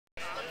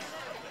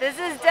This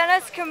is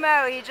Dennis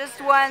Comeau. He just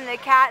won the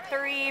Cat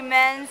 3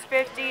 men's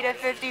 50 to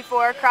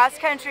 54 cross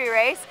country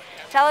race.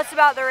 Tell us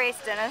about the race,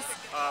 Dennis.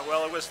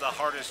 Well, it was the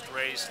hardest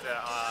race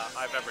that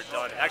I've ever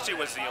done. Actually, it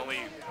was the only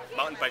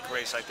mountain bike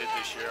race I did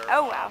this year.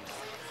 Oh, wow.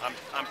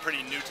 I'm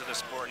pretty new to the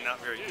sport and not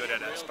very good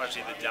at it,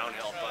 especially the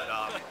downhill,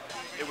 but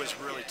it was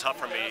really tough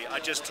for me. I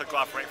just took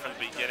off right from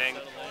the beginning,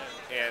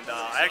 and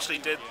I actually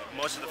did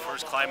most of the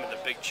first climb in the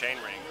big chain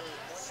ring,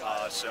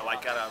 so I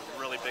got a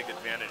really big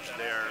advantage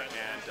there.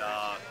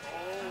 And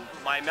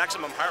my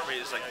maximum heart rate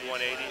is like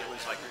 180. It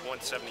was like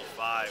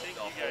 175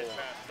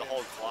 the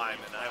whole climb,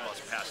 and I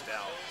almost passed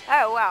out.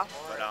 Oh, wow.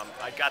 But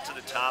I got to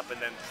the top and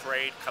then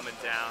prayed coming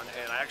down,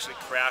 and I actually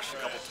crashed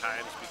a couple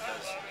times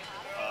because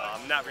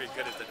I'm not very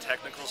good at the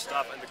technical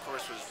stuff, and the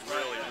course was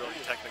really, really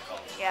technical.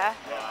 Yeah.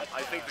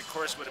 I think the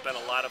course would have been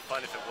a lot of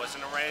fun if it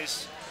wasn't a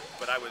race,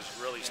 but I was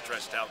really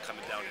stressed out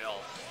coming downhill.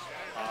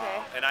 Okay.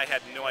 And I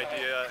had no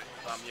idea,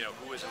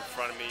 who was in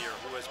front of me or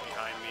who was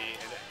behind me,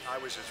 and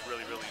I was just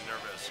really, really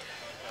nervous.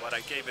 But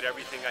I gave it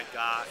everything I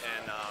got,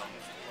 and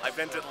I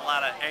vented a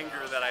lot of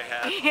anger that I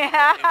had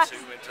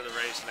into the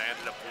race, and I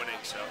ended up winning.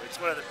 So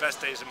it's one of the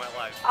best days of my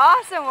life.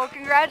 Awesome. Well,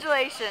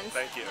 congratulations.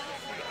 Thank you.